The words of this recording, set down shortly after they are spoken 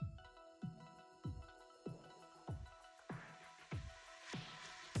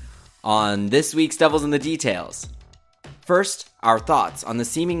on this week's Devils in the Details. First, our thoughts on the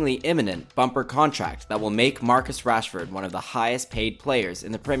seemingly imminent bumper contract that will make Marcus Rashford one of the highest paid players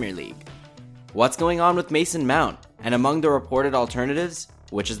in the Premier League. What's going on with Mason Mount, and among the reported alternatives,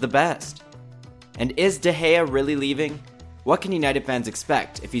 which is the best? And is De Gea really leaving? What can United fans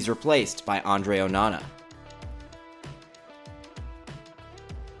expect if he's replaced by Andre Onana?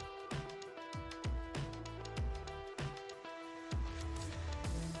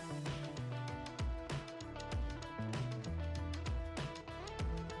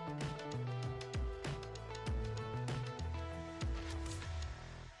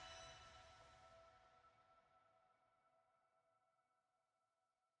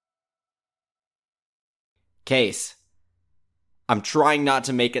 Case, I'm trying not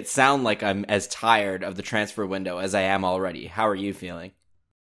to make it sound like I'm as tired of the transfer window as I am already. How are you feeling?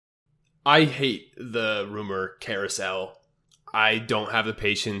 I hate the rumor carousel. I don't have the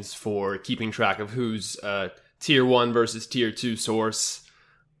patience for keeping track of who's tier 1 versus tier 2 source.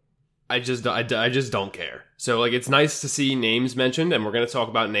 I just don't care. So it's nice to see names mentioned, and we're going to talk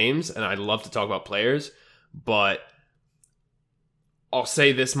about names, and I'd love to talk about players, but I'll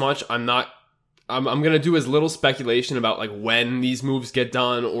say this much, I'm going to do as little speculation about when these moves get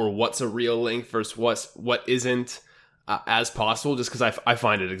done or what's a real link versus what isn't as possible, just because I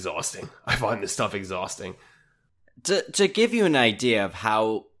find it exhausting. I find this stuff exhausting. To give you an idea of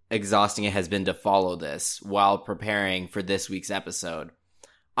how exhausting it has been to follow this while preparing for this week's episode,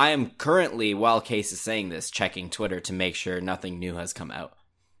 I am currently, while Case is saying this, checking Twitter to make sure nothing new has come out.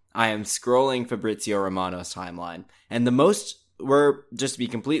 I am scrolling Fabrizio Romano's timeline, and we're just to be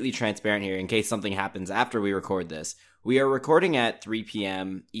completely transparent here in case something happens after we record this. We are recording at 3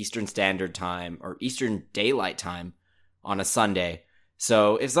 p.m. Eastern Standard Time or Eastern Daylight Time on a Sunday.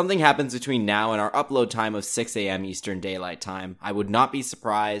 So if something happens between now and our upload time of 6 a.m. Eastern Daylight Time, I would not be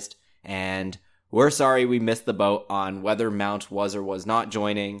surprised. And we're sorry we missed the boat on whether Mount was or was not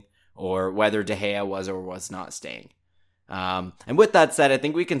joining or whether De Gea was or was not staying. And with that said, I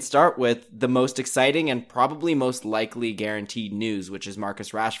think we can start with the most exciting and probably most likely guaranteed news, which is Marcus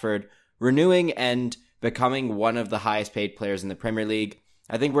Rashford renewing and becoming one of the highest paid players in the Premier League.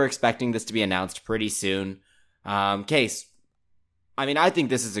 I think we're expecting this to be announced pretty soon. Case, I think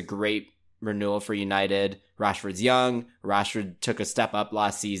this is a great renewal for United. Rashford's young. Rashford took a step up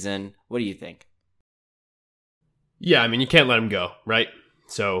last season. What do you think? Yeah, you can't let him go, right?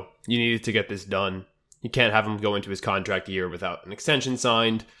 So you needed to get this done. You can't have him go into his contract year without an extension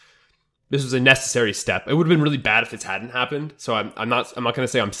signed. This was a necessary step. It would have been really bad if this hadn't happened. So I'm not going to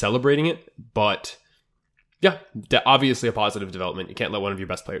say I'm celebrating it, but yeah, obviously a positive development. You can't let one of your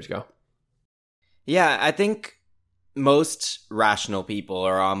best players go. Yeah, I think most rational people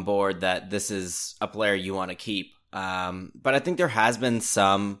are on board that this is a player you want to keep. But I think there has been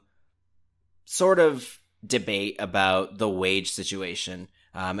some sort of debate about the wage situation.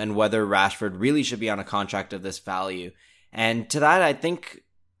 And whether Rashford really should be on a contract of this value. And to that, I think,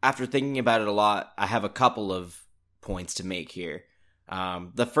 after thinking about it a lot, I have a couple of points to make here.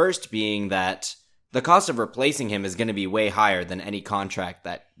 The first being that the cost of replacing him is going to be way higher than any contract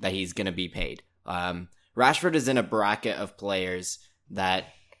that he's going to be paid. Rashford is in a bracket of players that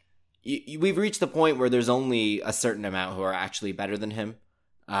we've reached the point where there's only a certain amount who are actually better than him.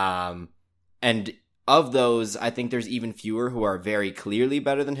 And of those, I think there's even fewer who are very clearly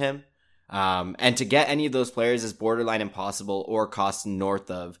better than him. And to get any of those players is borderline impossible or costs north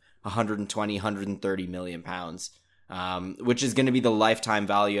of 120, 130 million pounds, which is going to be the lifetime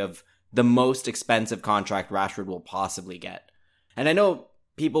value of the most expensive contract Rashford will possibly get. And I know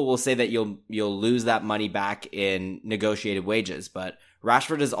people will say that you'll lose that money back in negotiated wages, but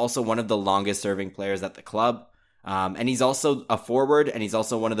Rashford is also one of the longest serving players at the club. And he's also a forward, and he's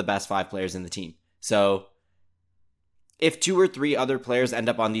also one of the best 5 players in the team. So if 2 or 3 other players end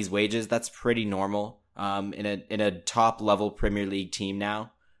up on these wages, that's pretty normal in a top level Premier League team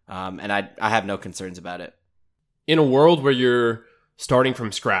now. And I have no concerns about it. In a world where you're starting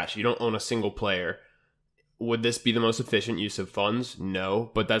from scratch, you don't own a single player, would this be the most efficient use of funds?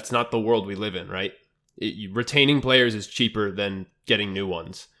 No, but that's not the world we live in, right? Retaining players is cheaper than getting new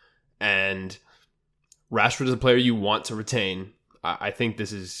ones. And Rashford is a player you want to retain. I think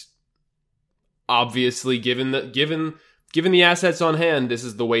this is obviously, given the assets on hand, this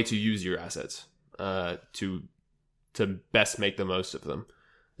is the way to use your assets to best make the most of them.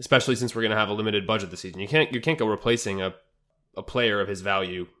 Especially since we're going to have a limited budget this season, you can't go replacing a player of his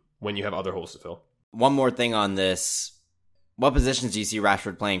value when you have other holes to fill. One more thing on this: what positions do you see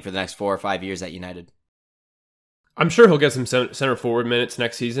Rashford playing for the next 4 or 5 years at United? I'm sure he'll get some center forward minutes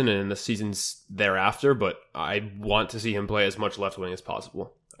next season and in the seasons thereafter, but I want to see him play as much left wing as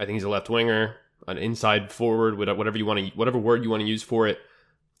possible. I think he's a left winger, an inside forward, whatever word you want to use for it.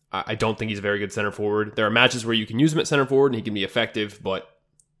 I don't think he's a very good center forward. There are matches where you can use him at center forward and he can be effective, but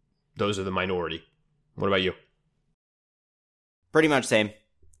those are the minority. What about you? Pretty much same. I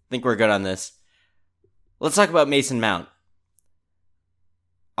think we're good on this. Let's talk about Mason Mount.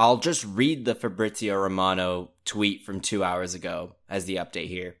 I'll just read the Fabrizio Romano tweet from 2 hours ago as the update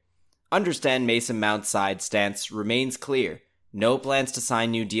here. Understand Mason Mount's side stance remains clear. No plans to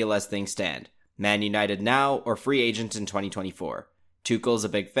sign new deal as things stand. Man United now or free agent in 2024. Tuchel's a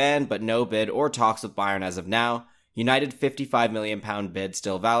big fan, but no bid or talks with Bayern as of now. United £55 million bid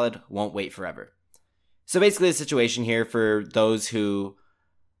still valid, won't wait forever. So basically the situation here for those who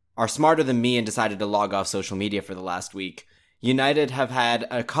are smarter than me and decided to log off social media for the last week. United have had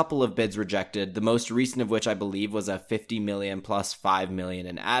a couple of bids rejected, the most recent of which I believe was a 50 million plus 5 million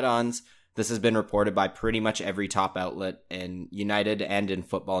in add-ons. This has been reported by pretty much every top outlet in United and in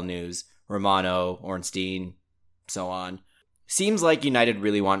football news. Romano, Ornstein, so on. Seems like United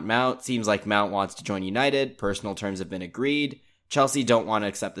really want Mount. Seems like Mount wants to join United. Personal terms have been agreed. Chelsea don't want to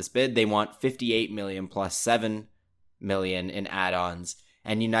accept this bid. They want 58 million plus 7 million in add-ons.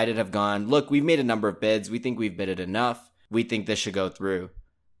 And United have gone, look, we've made a number of bids. We think we've bidded enough. We think this should go through.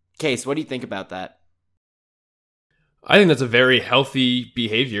 Case, what do you think about that? I think that's a very healthy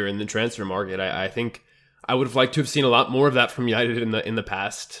behavior in the transfer market. I think I would have liked to have seen a lot more of that from United in the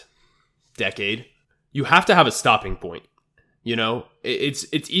past decade. You have to have a stopping point. You know, it's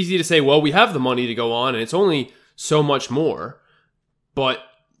easy to say, well, we have the money to go on and it's only so much more. But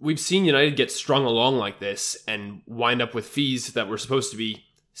we've seen United get strung along like this and wind up with fees that were supposed to be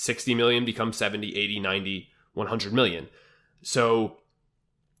 60 million become 70, 80, 90, 100 million. So,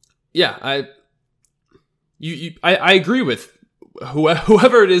 yeah, I agree with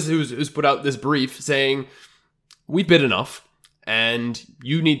whoever it is who's put out this brief saying we bid enough and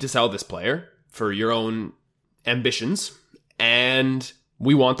you need to sell this player for your own ambitions and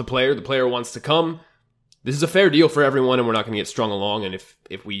we want the player wants to come. This is a fair deal for everyone and we're not going to get strung along, and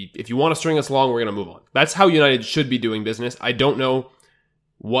if you want to string us along, we're going to move on. That's how United should be doing business. I don't know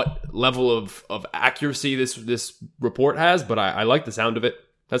what level of accuracy this report has, but I like the sound of it.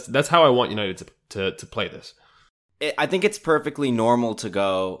 That's how I want United to play this. I think it's perfectly normal to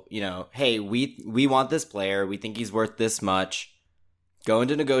go, hey, we want this player. We think he's worth this much. Go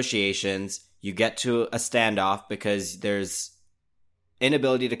into negotiations. You get to a standoff because there's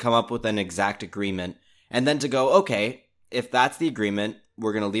inability to come up with an exact agreement. And then to go, okay, if that's the agreement,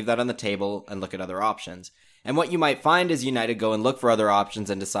 we're going to leave that on the table and look at other options. And what you might find is United go and look for other options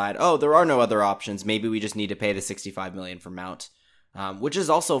and decide, oh, there are no other options. Maybe we just need to pay the 65 million for Mount, which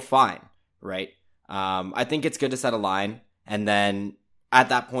is also fine, right? I think it's good to set a line. And then at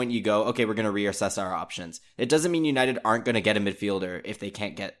that point you go, okay, we're going to reassess our options. It doesn't mean United aren't going to get a midfielder if they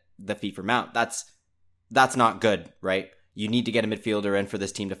can't get the fee for Mount. That's not good, right? You need to get a midfielder in for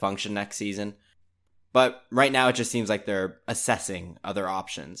this team to function next season. But right now it just seems like they're assessing other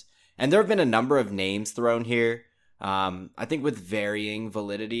options. And there have been a number of names thrown here, I think with varying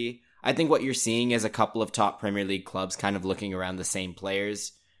validity. I think what you're seeing is a couple of top Premier League clubs kind of looking around the same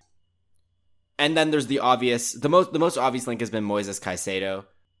players. And then there's the most obvious link has been Moises Caicedo.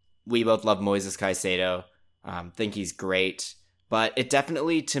 We both love Moises Caicedo, think he's great. But it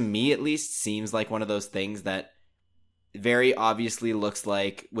definitely, to me at least, seems like one of those things that very obviously looks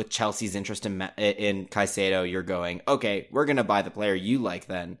like with Chelsea's interest in Caicedo, you're going, okay, we're going to buy the player you like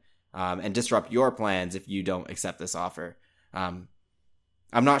then, and disrupt your plans if you don't accept this offer. I'm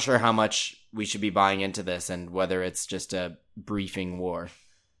not sure how much we should be buying into this and whether it's just a briefing war.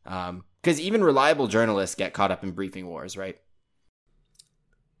 Because even reliable journalists get caught up in briefing wars, right?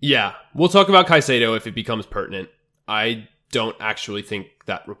 Yeah, we'll talk about Caicedo if it becomes pertinent. I don't actually think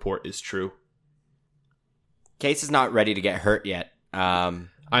that report is true. Case is not ready to get hurt yet. I'm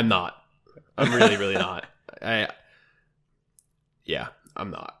not. I'm really, really not. I'm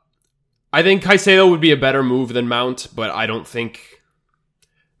not. I think Caicedo would be a better move than Mount, but I don't think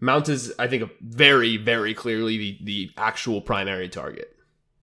Mount is, I think, very, very clearly the actual primary target.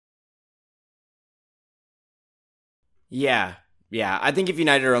 Yeah. I think if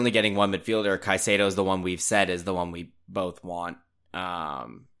United are only getting one midfielder, Caicedo is the one we've said is the one we both want.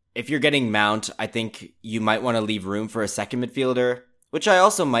 If you're getting Mount, I think you might want to leave room for a second midfielder, which I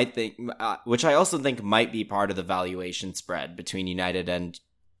also think might be part of the valuation spread between United and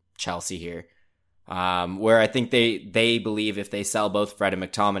Chelsea here, where I think they believe if they sell both Fred and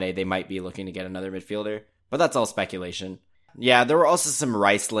McTominay, they might be looking to get another midfielder, but that's all speculation. Yeah, there were also some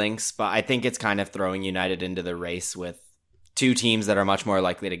Rice links, but I think it's kind of throwing United into the race with two teams that are much more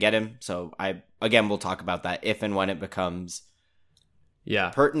likely to get him. So we'll talk about that if and when it becomes Yeah.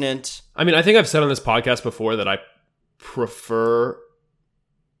 pertinent. I mean, I think I've said on this podcast before that I prefer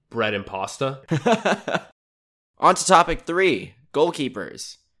bread and pasta. On to topic 3,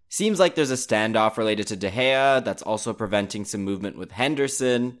 goalkeepers. Seems like there's a standoff related to De Gea that's also preventing some movement with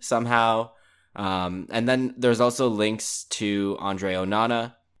Henderson somehow. And then there's also links to Andre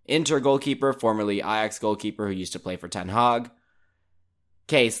Onana, Inter goalkeeper, formerly Ajax goalkeeper who used to play for Ten Hag.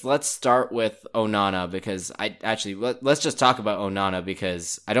 Case, let's start with Onana because let's just talk about Onana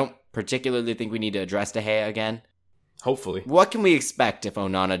because I don't particularly think we need to address De Gea again. Hopefully. What can we expect if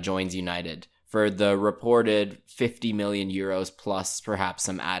Onana joins United for the reported 50 million euros plus perhaps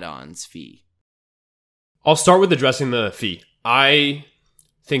some add-ons fee? I'll start with addressing the fee. I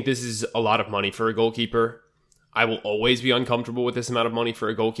think this is a lot of money for a goalkeeper. I will always be uncomfortable with this amount of money for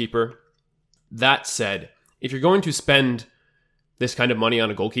a goalkeeper. That said, if you're going to spend this kind of money on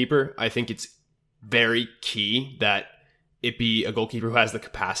a goalkeeper, I think it's very key that it be a goalkeeper who has the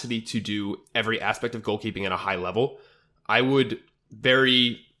capacity to do every aspect of goalkeeping at a high level. I would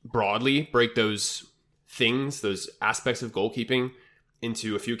very broadly break those things, those aspects of goalkeeping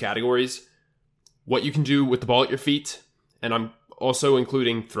into a few categories. What you can do with the ball at your feet, and I'm also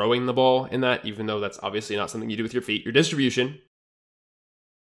including throwing the ball in that, even though that's obviously not something you do with your feet. Your distribution,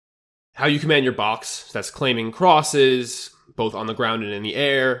 how you command your box, that's claiming crosses, both on the ground and in the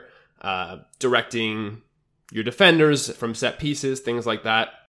air, directing your defenders from set pieces, things like that.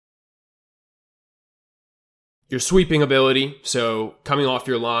 Your sweeping ability, so coming off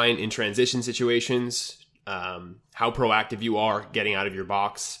your line in transition situations, how proactive you are getting out of your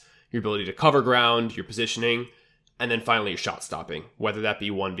box, your ability to cover ground, your positioning, and then finally your shot stopping, whether that be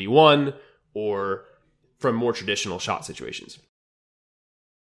 1v1 or from more traditional shot situations.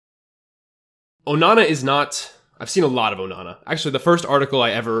 Onana is not... I've seen a lot of Onana. Actually, the first article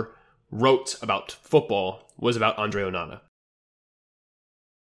I ever wrote about football was about Andre Onana.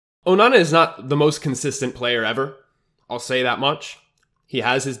 Onana is not the most consistent player ever. I'll say that much. He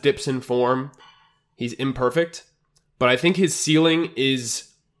has his dips in form. He's imperfect. But I think his ceiling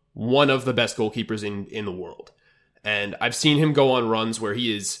is one of the best goalkeepers in the world. And I've seen him go on runs where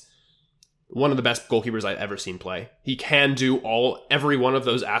he is one of the best goalkeepers I've ever seen play. He can do every one of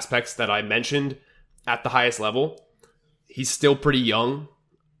those aspects that I mentioned at the highest level. He's still pretty young.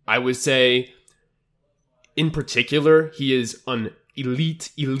 I would say, in particular, he is an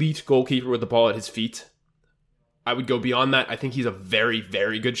elite goalkeeper with the ball at his feet. I would go beyond that. I think he's a very,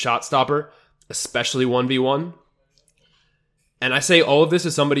 very good shot stopper, especially 1v1. And I say all of this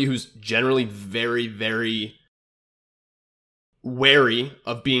as somebody who's generally very, very wary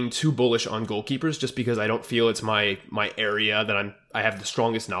of being too bullish on goalkeepers just because I don't feel it's my area that I have the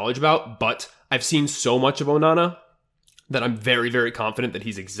strongest knowledge about. But I've seen so much of Onana that I'm very, very confident that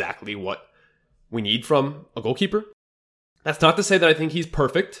he's exactly what we need from a goalkeeper. That's not to say that I think he's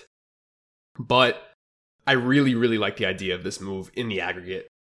perfect, but I really, really like the idea of this move in the aggregate,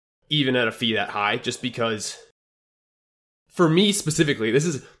 even at a fee that high, just because for me specifically, this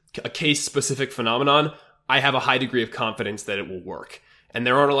is a case-specific phenomenon. I have a high degree of confidence that it will work. And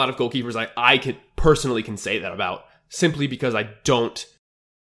there aren't a lot of goalkeepers I can say that about, simply because I don't,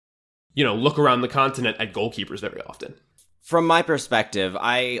 look around the continent at goalkeepers very often. From my perspective,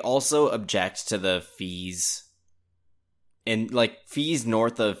 I also object to the fees. And fees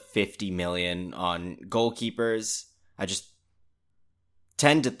north of 50 million on goalkeepers. I just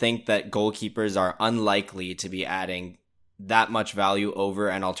tend to think that goalkeepers are unlikely to be adding that much value over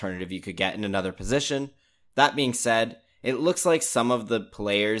an alternative you could get in another position. That being said, it looks like some of the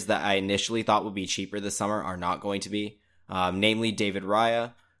players that I initially thought would be cheaper this summer are not going to be. Namely David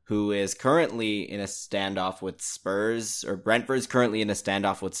Raya, who is currently in a standoff with Spurs, or Brentford's currently in a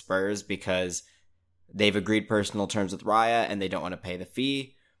standoff with Spurs because they've agreed personal terms with Raya and they don't want to pay the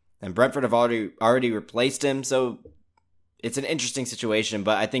fee. And Brentford have already replaced him, so it's an interesting situation.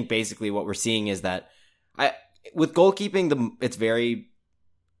 But I think basically what we're seeing is that with goalkeeping,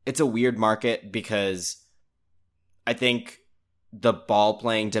 it's a weird market because I think the ball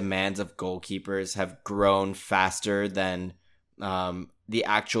playing demands of goalkeepers have grown faster than the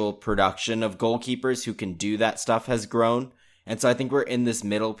actual production of goalkeepers who can do that stuff has grown. And so I think we're in this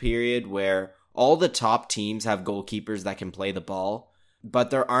middle period where all the top teams have goalkeepers that can play the ball, but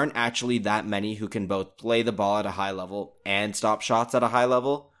there aren't actually that many who can both play the ball at a high level and stop shots at a high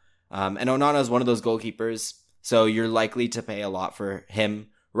level. And Onana is one of those goalkeepers, so you're likely to pay a lot for him.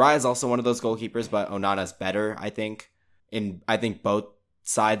 Raya is also one of those goalkeepers, but Onana's better, I think, in both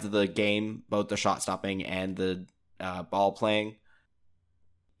sides of the game, both the shot stopping and the ball playing.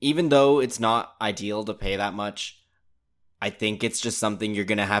 Even though it's not ideal to pay that much, I think it's just something you're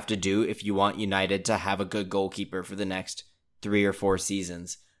going to have to do if you want United to have a good goalkeeper for the next 3 or 4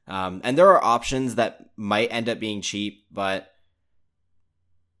 seasons. And there are options that might end up being cheap, but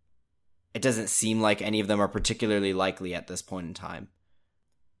it doesn't seem like any of them are particularly likely at this point in time.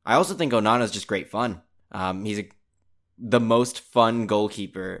 I also think Onana is just great fun. He's the most fun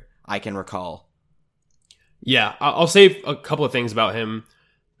goalkeeper I can recall. Yeah, I'll say a couple of things about him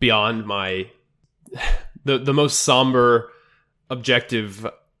beyond my the most somber, objective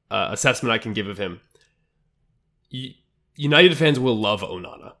assessment I can give of him. United fans will love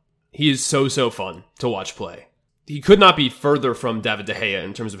Onana. He is so fun to watch play. He could not be further from David De Gea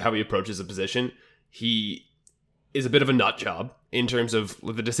in terms of how he approaches a position. He is a bit of a nut job in terms of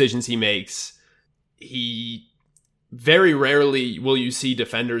the decisions he makes. He very rarely will you see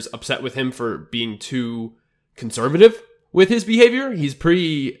defenders upset with him for being too conservative with his behavior. He's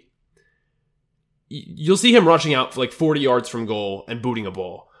pretty... You'll see him rushing out for like 40 yards from goal and booting a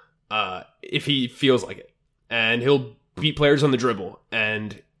ball if he feels like it. And he'll beat players on the dribble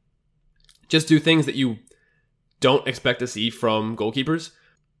and just do things that you don't expect to see from goalkeepers.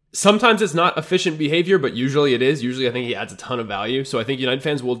 Sometimes it's not efficient behavior, but usually it is. Usually I think he adds a ton of value. So I think United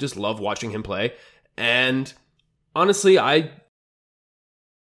fans will just love watching him play. And honestly,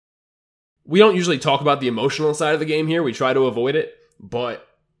 we don't usually talk about the emotional side of the game here. We try to avoid it. But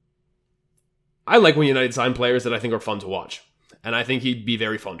I like when United sign players that I think are fun to watch. And I think he'd be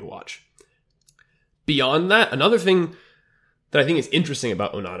very fun to watch. Beyond that, another thing that I think is interesting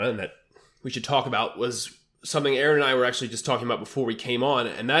about Onana and that we should talk about was something Aaron and I were actually just talking about before we came on,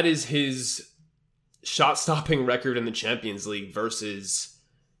 and that is his shot-stopping record in the Champions League versus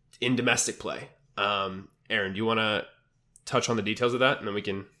in domestic play. Aaron, do you want to touch on the details of that, and then we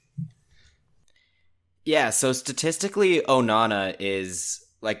can... Yeah, so statistically, Onana is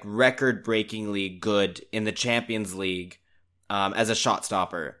like record-breakingly good in the Champions League as a shot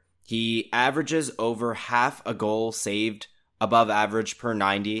stopper. He averages over half a goal saved above average per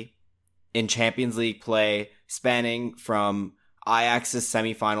 90 in Champions League play, spanning from Ajax's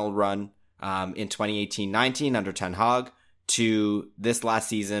semifinal run in 2018-19 under Ten Hag to this last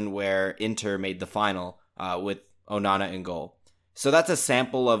season where Inter made the final with Onana in goal. So that's a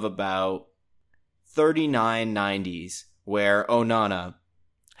sample of about 39 90s where Onana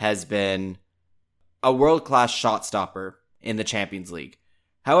has been a world-class shot stopper in the Champions League.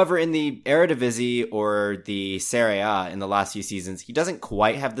 However, in the Eredivisie or the Serie A in the last few seasons, he doesn't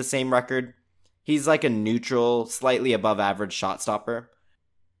quite have the same record. He's like a neutral, slightly above average shot stopper.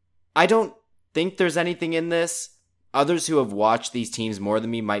 I don't think there's anything in this. Others who have watched these teams more than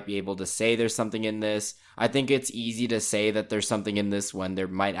me might be able to say there's something in this. I think it's easy to say that there's something in this when there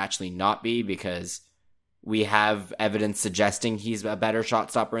might actually not be, because we have evidence suggesting he's a better shot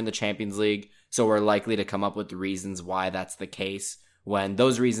stopper in the Champions League, so we're likely to come up with reasons why that's the case, when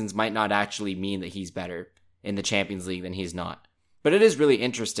those reasons might not actually mean that he's better in the Champions League than he's not. But it is really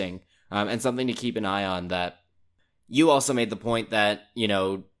interesting, and something to keep an eye on, that you also made the point that, you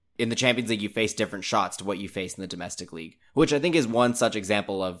know, in the Champions League you face different shots to what you face in the domestic league, which I think is one such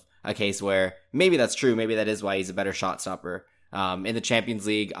example of a case where maybe that's true, maybe that is why he's a better shot stopper. In the Champions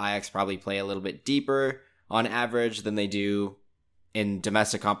League, Ajax probably play a little bit deeper on average than they do in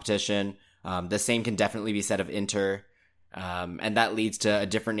domestic competition. The same can definitely be said of Inter. And that leads to a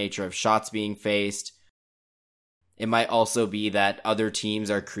different nature of shots being faced. It might also be that other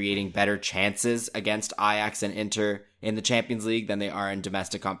teams are creating better chances against Ajax and Inter in the Champions League than they are in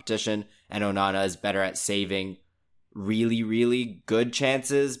domestic competition, and Onana is better at saving really, really good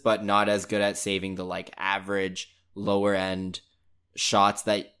chances, but not as good at saving the like average, lower end shots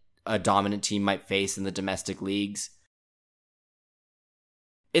that a dominant team might face in the domestic leagues.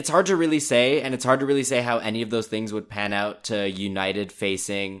 It's hard to really say, and it's hard to really say how any of those things would pan out to United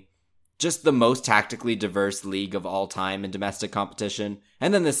facing just the most tactically diverse league of all time in domestic competition,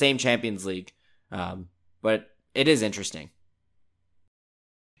 and then the same Champions League. But it is interesting.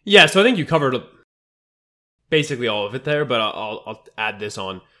 Yeah, so I think you covered basically all of it there, but I'll add this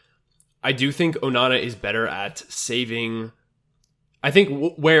on. I do think Onana is better at saving. I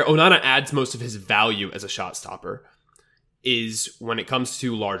think where Onana adds most of his value as a shot stopper is when it comes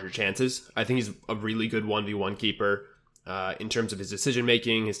to larger chances. I think he's a really good 1v1 keeper in terms of his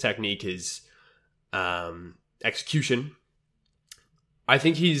decision-making, his technique, his execution. I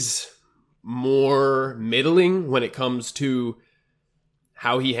think he's more middling when it comes to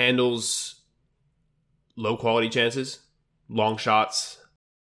how he handles low-quality chances, long shots.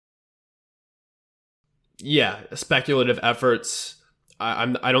 Yeah, speculative efforts.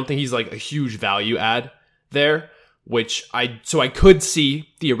 I don't think he's like a huge value add there. So I could see,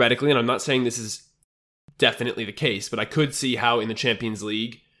 theoretically, and I'm not saying this is definitely the case, but I could see how in the Champions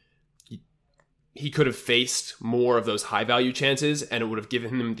League, he could have faced more of those high value chances, and it would have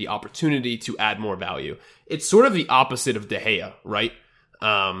given him the opportunity to add more value. It's sort of the opposite of De Gea, right?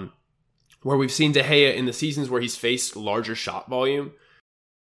 Where we've seen De Gea in the seasons where he's faced larger shot volume,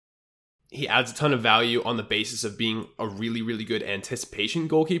 he adds a ton of value on the basis of being a really, really good anticipation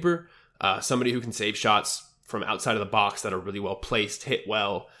goalkeeper. Somebody who can save shots from outside of the box that are really well placed, hit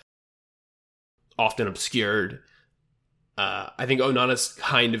well, often obscured. I think Onana's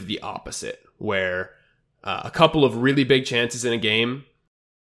kind of the opposite, where a couple of really big chances in a game,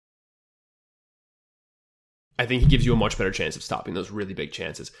 I think he gives you a much better chance of stopping those really big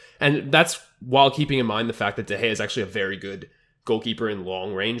chances. And that's while keeping in mind the fact that De Gea is actually a very good goalkeeper in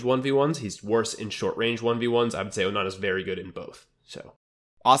long-range 1v1s. He's worse in short-range 1v1s. I would say Onana's very good in both. So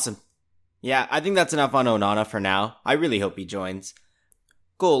awesome. Yeah, I think that's enough on Onana for now. I really hope he joins.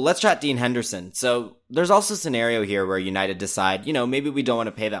 Cool, let's chat Dean Henderson. So there's also a scenario here where United decide, maybe we don't want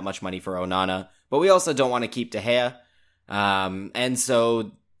to pay that much money for Onana, but we also don't want to keep De Gea. And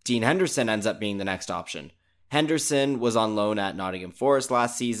so Dean Henderson ends up being the next option. Henderson was on loan at Nottingham Forest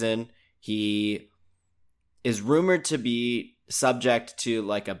last season. He is rumored to be subject to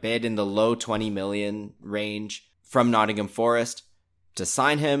like a bid in the low 20 million range from Nottingham Forest to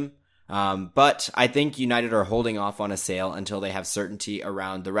sign him. But I think United are holding off on a sale until they have certainty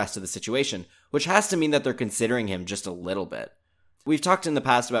around the rest of the situation, which has to mean that they're considering him just a little bit. We've talked in the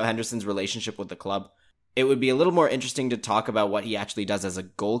past about Henderson's relationship with the club. It would be a little more interesting to talk about what he actually does as a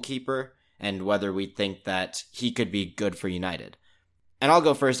goalkeeper and whether we think that he could be good for United. And I'll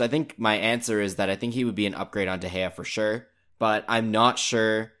go first. I think my answer is that I think he would be an upgrade on De Gea for sure, but I'm not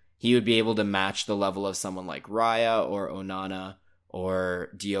sure he would be able to match the level of someone like Raya or Onana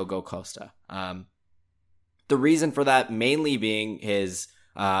or Diogo Costa. The reason for that mainly being his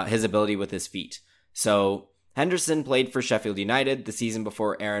ability with his feet. So Henderson played for Sheffield United the season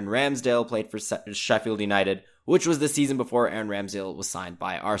before Aaron Ramsdale played for Sheffield United, which was the season before Aaron Ramsdale was signed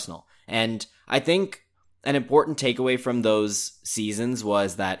by Arsenal. And I think an important takeaway from those seasons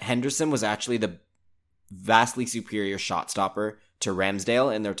was that Henderson was actually the vastly superior shot stopper to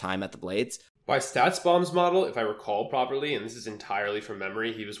Ramsdale in their time at the Blades. By StatsBomb's model, if I recall properly, and this is entirely from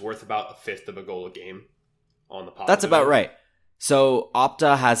memory, he was worth about a fifth of a goal a game on the pot. That's about right. So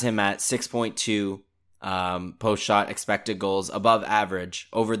Opta has him at 6.2 post-shot expected goals above average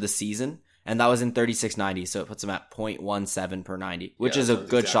over the season, and that was in 36-90, so it puts him at 0.17 per 90, which is a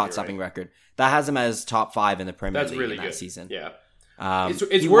good shot-stopping record. That has him as top 5 in the Premier League really in that good season. Yeah.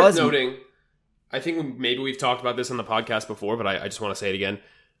 It's worth noting, I think maybe we've talked about this on the podcast before, but I just want to say it again.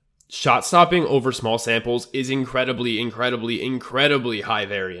 Shot stopping over small samples is incredibly high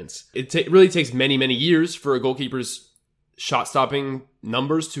variance. It really takes many, many years for a goalkeeper's shot stopping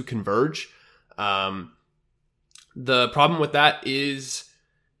numbers to converge. The problem with that is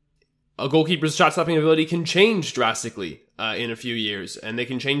a goalkeeper's shot stopping ability can change drastically in a few years, and they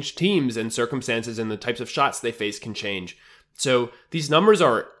can change teams and circumstances, and the types of shots they face can change. So these numbers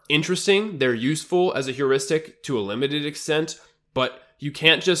are interesting. They're useful as a heuristic to a limited extent, but you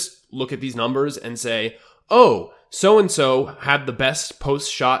can't just look at these numbers and say, oh, so-and-so had the best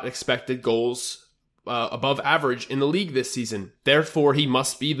post-shot expected goals above average in the league this season. Therefore, he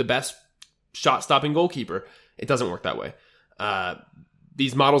must be the best shot-stopping goalkeeper. It doesn't work that way.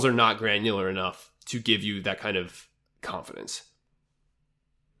 These models are not granular enough to give you that kind of confidence.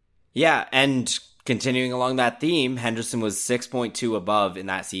 Yeah, and continuing along that theme, Henderson was 6.2 above in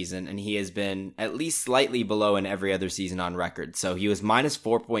that season, and he has been at least slightly below in every other season on record. So he was minus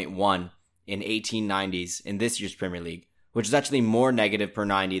 4.1 in 1890s in this year's Premier League, which is actually more negative per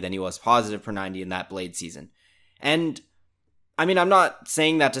 90 than he was positive per 90 in that Blade season. And, I mean, I'm not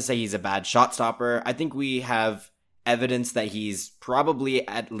saying that to say he's a bad shot stopper. I think we have evidence that he's probably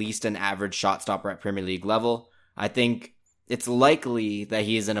at least an average shot stopper at Premier League level. I think it's likely that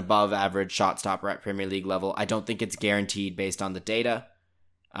he is an above average shot stopper at Premier League level. I don't think it's guaranteed based on the data.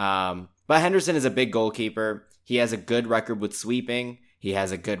 But Henderson is a big goalkeeper. He has a good record with sweeping. He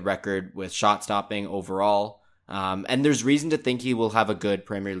has a good record with shot stopping overall. And there's reason to think he will have a good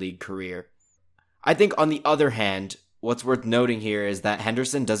Premier League career. I think on the other hand, what's worth noting here is that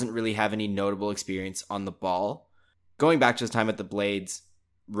Henderson doesn't really have any notable experience on the ball. Going back to his time at the Blades,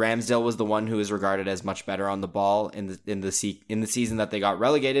 Ramsdale was the one who is regarded as much better on the ball in the season that they got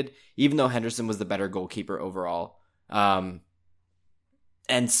relegated, even though Henderson was the better goalkeeper overall. And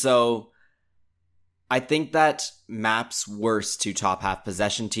so I think that maps worse to top half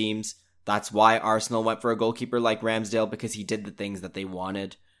possession teams. That's why Arsenal went for a goalkeeper like Ramsdale, because he did the things that they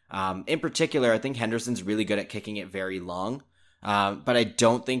wanted. In particular, I think Henderson's really good at kicking it very long, but I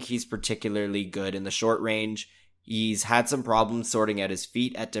don't think he's particularly good in the short range. He's had some problems sorting out his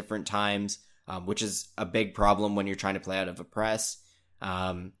feet at different times. which is a big problem when you're trying to play out of a press.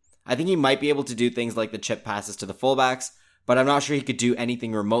 I think he might be able to do things like the chip passes to the fullbacks, but I'm not sure he could do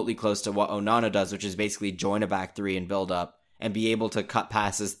anything remotely close to what Onana does, which is basically join a back three and build up and be able to cut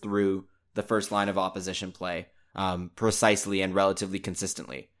passes through the first line of opposition play precisely and relatively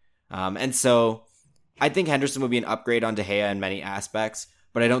consistently. And so I think Henderson would be an upgrade on De Gea in many aspects,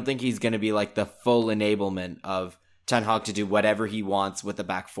 but I don't think he's going to be like the full enablement of Ten Hag to do whatever he wants with the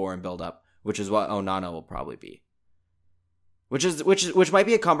back four and build up, which is what Onana will probably be. Which might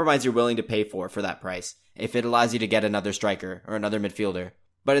be a compromise you're willing to pay for that price, if it allows you to get another striker or another midfielder.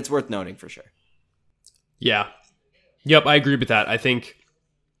 But it's worth noting for sure. Yeah. Yep, I agree with that. I think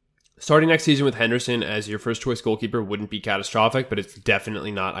starting next season with Henderson as your first choice goalkeeper wouldn't be catastrophic, but it's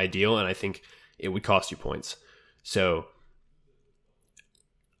definitely not ideal, and I think it would cost you points. So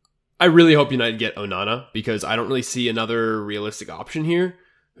I really hope United get Onana, because I don't really see another realistic option here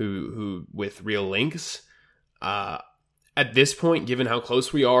who with real links. At this point, given how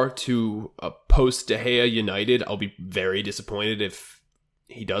close we are to a post-De Gea United, I'll be very disappointed if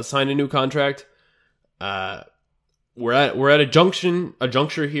he does sign a new contract. We're at a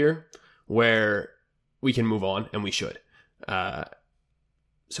juncture here where we can move on, and we should. So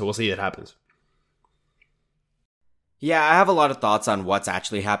we'll see if it happens. Yeah, I have a lot of thoughts on what's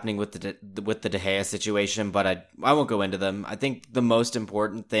actually happening with the De Gea situation, but I won't go into them. I think the most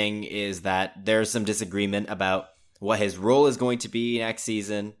important thing is that there's some disagreement about what his role is going to be next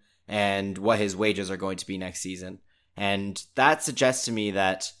season and what his wages are going to be next season. And that suggests to me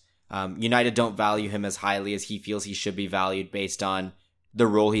that United don't value him as highly as he feels he should be valued based on the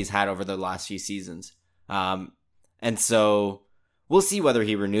role he's had over the last few seasons. And so we'll see whether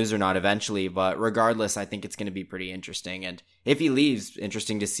he renews or not eventually, but regardless, I think it's going to be pretty interesting. And if he leaves,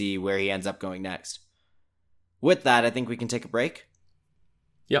 interesting to see where he ends up going next. With that, I think we can take a break.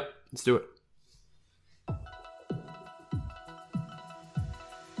 Yep, let's do it.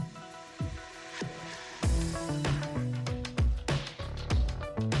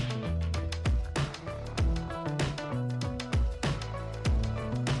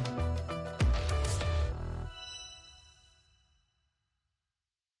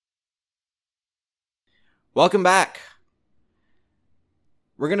 Welcome back.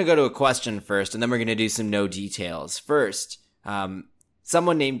 We're going to go to a question first, and then we're going to do some no details. First,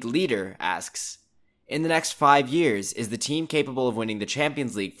 someone named Leader asks, in the next 5 years, is the team capable of winning the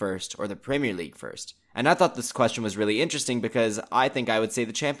Champions League first or the Premier League first? And I thought this question was really interesting because I think I would say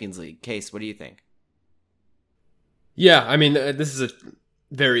the Champions League. Case, what do you think? Yeah, I mean, this is a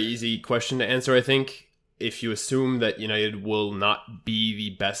very easy question to answer, I think. If you assume that United will not be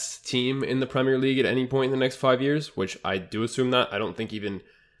the best team in the Premier League at any point in the next 5 years, which I do assume that, I don't think even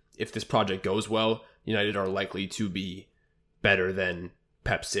if this project goes well, United are likely to be better than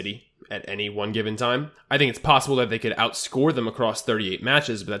Pep City at any one given time. I think it's possible that they could outscore them across 38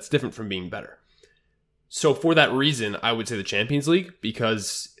 matches, but that's different from being better. So for that reason, I would say the Champions League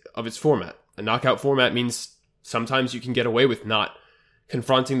because of its format. A knockout format means sometimes you can get away with not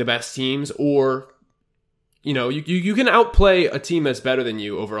confronting the best teams, or you know, you can outplay a team that's better than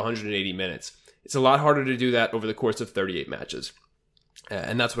you over 180 minutes. It's a lot harder to do that over the course of 38 matches.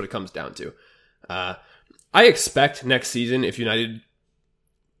 And that's what it comes down to. I expect next season, if United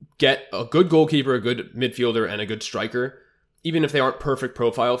get a good goalkeeper, a good midfielder, and a good striker, even if they aren't perfect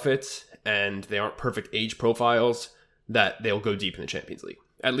profile fits and they aren't perfect age profiles, that they'll go deep in the Champions League.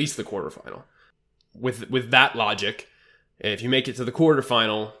 At least the quarterfinal. With that logic, if you make it to the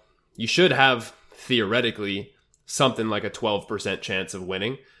quarterfinal, you should have theoretically something like a 12% chance of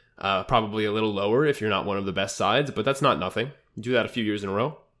winning. Probably a little lower if you're not one of the best sides, but that's not nothing. You do that a few years in a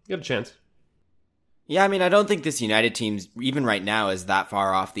row, you got a chance. Yeah, I mean, I don't think this United team, even right now, is that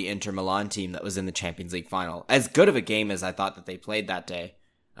far off the Inter Milan team that was in the Champions League final. As good of a game as I thought that they played that day,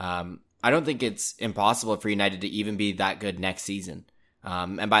 I don't think it's impossible for United to even be that good next season.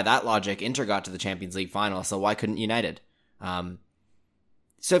 And by that logic, Inter got to the Champions League final, so why couldn't United?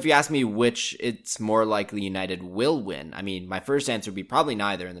 So if you ask me which it's more likely United will win, I mean, my first answer would be probably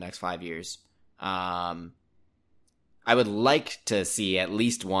neither in the next 5 years. I would like to see at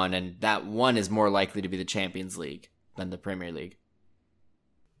least one, and that one is more likely to be the Champions League than the Premier League.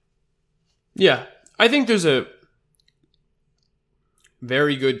 Yeah, I think there's a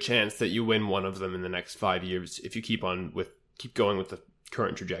very good chance that you win one of them in the next 5 years if you keep going with the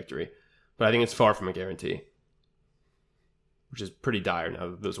current trajectory. But I think it's far from a guarantee, which is pretty dire now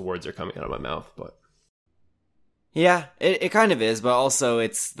that those words are coming out of my mouth. But yeah, it kind of is, but also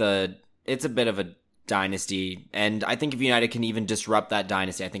it's a bit of a dynasty, and I think if United can even disrupt that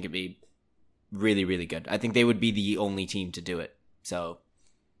dynasty, I think it'd be really, really good. I think they would be the only team to do it. So,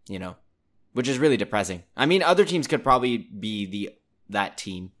 you know, which is really depressing. I mean, other teams could probably be that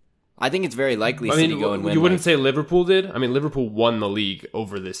team. I think it's very likely City go and win. You wouldn't say Liverpool did? I mean, Liverpool won the league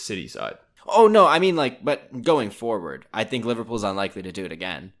over this City side. Oh, no, I mean, but going forward, I think Liverpool's unlikely to do it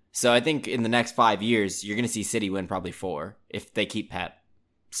again. So I think in the next 5 years, you're going to see City win probably 4 if they keep Pep.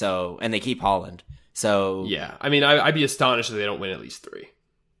 And they keep Haaland. So yeah, I mean, I'd be astonished if they don't win at least 3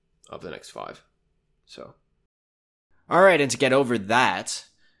 of the next 5. So, all right, and to get over that,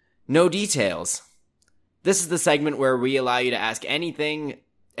 no details. This is the segment where we allow you to ask anything,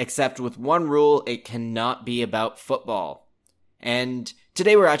 except with one rule: it cannot be about football. And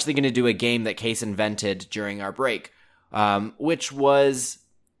today we're actually going to do a game that Case invented during our break, which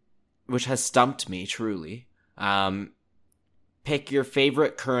has stumped me truly. Pick your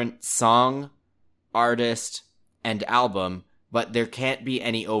favorite current song, artist, and album, but there can't be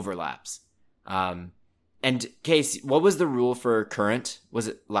any overlaps. And Case, what was the rule for current? Was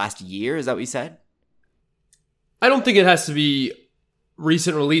it last year? Is that what you said? I don't think it has to be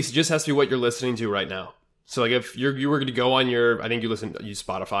recent release. It just has to be what you're listening to right now. So like if you were going to go on I think you use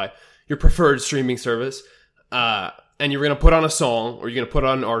Spotify, your preferred streaming service, and you're going to put on a song, or you're going to put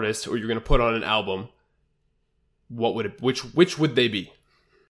on an artist, or you're going to put on an album, which would they be?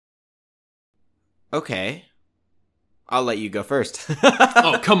 Okay. I'll let you go first.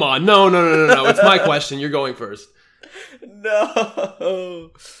 Oh, come on. No. It's my question. You're going first.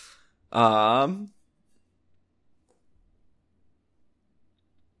 No.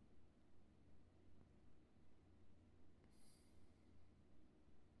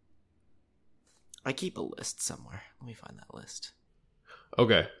 I keep a list somewhere. Let me find that list.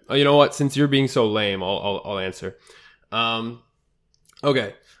 Okay. You know what? Since you're being so lame, I'll answer.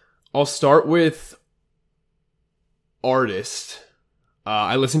 Okay. I'll start with artist.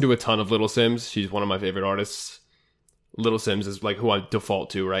 I listen to a ton of Little Sims. She's one of my favorite artists. Little Sims is like who I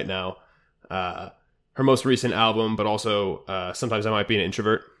default to right now. Her most recent album, but also Sometimes I Might Be an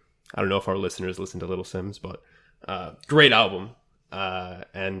Introvert. I don't know if our listeners listen to Little Sims, but great album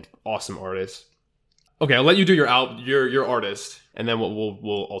and awesome artist. Okay, I'll let you do your artist, and then we'll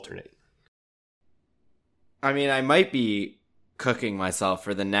alternate. I mean, I might be cooking myself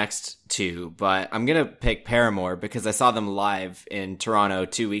for the next 2, but I'm gonna pick Paramore because I saw them live in Toronto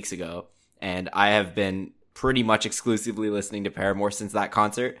 2 weeks ago, and I have been pretty much exclusively listening to Paramore since that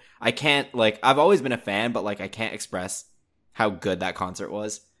concert. I've always been a fan, but I can't express how good that concert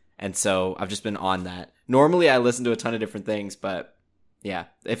was, and so I've just been on that. Normally, I listen to a ton of different things, but yeah,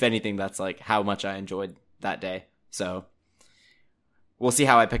 if anything, that's how much I enjoyed that day. So we'll see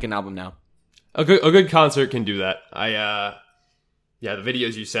how I pick an album now. A good concert can do that. Yeah, the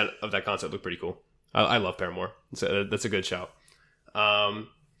videos you sent of that concert look pretty cool. I love Paramore. So that's a good shout.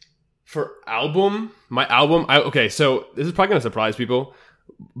 For album, so this is probably going to surprise people,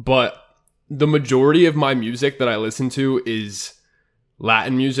 but the majority of my music that I listen to is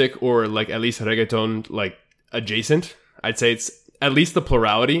Latin music or at least reggaeton adjacent. I'd say it's at least the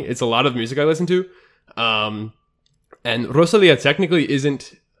plurality. It's a lot of music I listen to. And Rosalia technically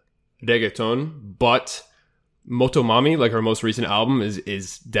isn't reggaeton, but Motomami, her most recent album,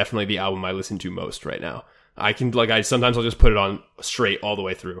 is definitely the album I listen to most right now. Sometimes I'll just put it on straight all the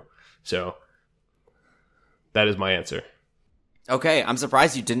way through. So that is my answer. Okay, I'm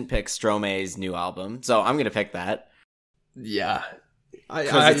surprised you didn't pick Stromae's new album, so I'm gonna pick that. Yeah,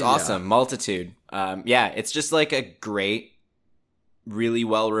 because it's awesome. Yeah. Multitude. It's just a great, really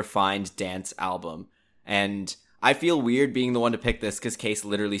well refined dance album, and I feel weird being the one to pick this because Case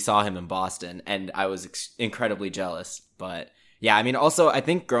literally saw him in Boston, and I was incredibly jealous. But yeah, I mean, also, I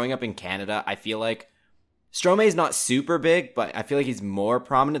think growing up in Canada, I feel like Stromae's not super big, but I feel like he's more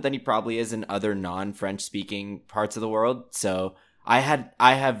prominent than he probably is in other non-French speaking parts of the world. So I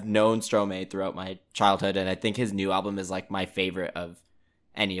have known Stromae throughout my childhood, and I think his new album is my favorite of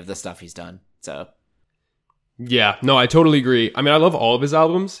any of the stuff he's done. So yeah, no, I totally agree. I mean, I love all of his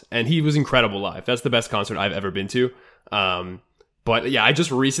albums, and he was incredible live. That's the best concert I've ever been to. But yeah, I just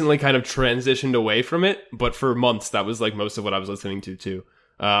recently kind of transitioned away from it, but for months, that was most of what I was listening to too.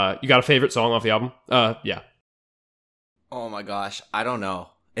 You got a favorite song off the album? Yeah. Oh my gosh, I don't know.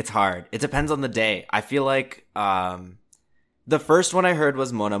 It's hard. It depends on the day. I feel like the first one I heard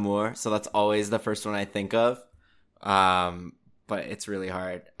was Mon Amour, so that's always the first one I think of. But it's really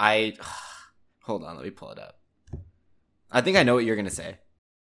hard. Hold on, let me pull it up. I think I know what you're going to say.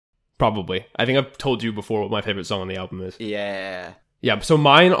 Probably. I think I've told you before what my favorite song on the album is. Yeah. Yeah, so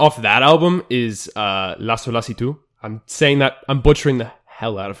mine off that album is La Solicitud. I'm saying that, I'm butchering the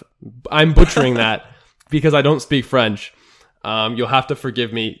hell out of it. I'm butchering that because I don't speak French. You'll have to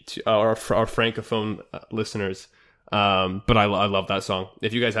forgive me, our francophone listeners. But I love that song.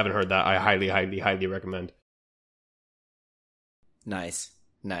 If you guys haven't heard that, I highly, highly, highly recommend. Nice.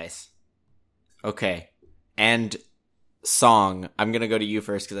 Okay. And song, I'm going to go to you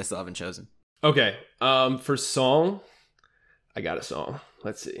first because I still haven't chosen. Okay. For song, I got a song.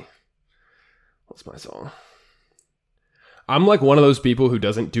 Let's see. What's my song? I'm like one of those people who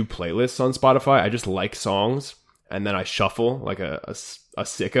doesn't do playlists on Spotify. I just like songs, and then I shuffle like a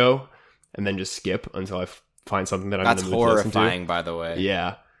sicko, and then just skip until I find something that I'm in the mood to listen to. That's horrifying, by the way.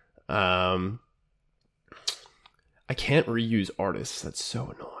 Yeah. I can't reuse artists. That's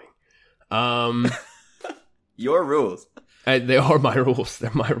so annoying. Your rules. They are my rules.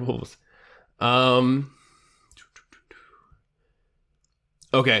 They're my rules.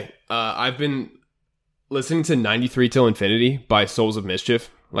 Okay. I've been listening to 93 Till Infinity by Souls of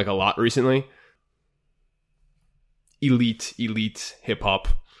Mischief like a lot recently. Elite hip hop.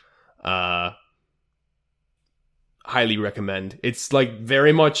 Highly recommend. It's like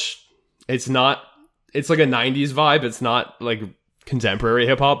very much, it's like a 90s vibe. It's not like contemporary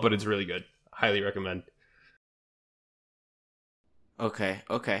hip hop, but it's really good. Highly recommend. Okay.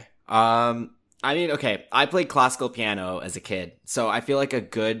 I played classical piano as a kid, so I feel like a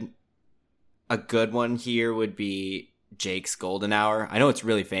good one here would be Jake's Golden Hour. I know it's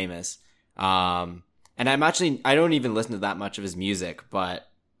really famous. And I don't even listen to that much of his music, but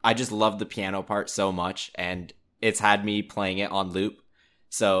I just love the piano part so much, and it's had me playing it on loop.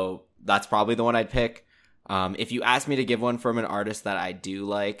 So that's probably the one I'd pick. If you asked me to give one from an artist that I do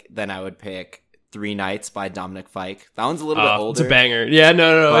like, then I would pick 3 Nights by Dominic Fike. That one's a little bit older. It's a banger. Yeah,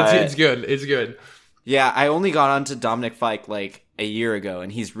 no, it's good. It's good. Yeah, I only got onto Dominic Fike like a year ago,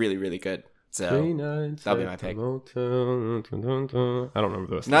 and he's really, really good. So that'll be my pick. I don't remember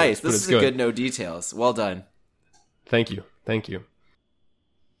the rest. Nice. This is a good no details. Well done. Thank you.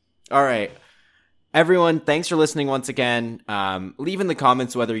 All right. Everyone, thanks for listening once again. Leave in the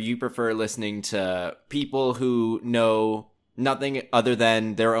comments whether you prefer listening to people who know nothing other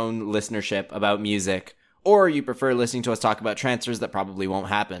than their own listenership about music, or you prefer listening to us talk about transfers that probably won't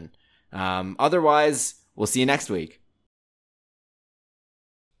happen. Otherwise, we'll see you next week.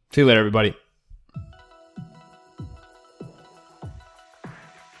 See you later, everybody.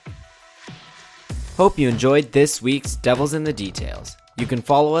 Hope you enjoyed this week's Devils in the Details. You can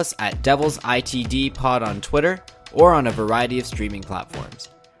follow us at Devils ITD Pod on Twitter or on a variety of streaming platforms.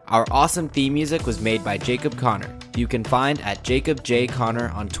 Our awesome theme music was made by Jacob Connor, who you can find at Jacob J. Connor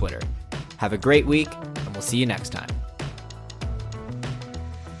on Twitter. Have a great week, and we'll see you next time.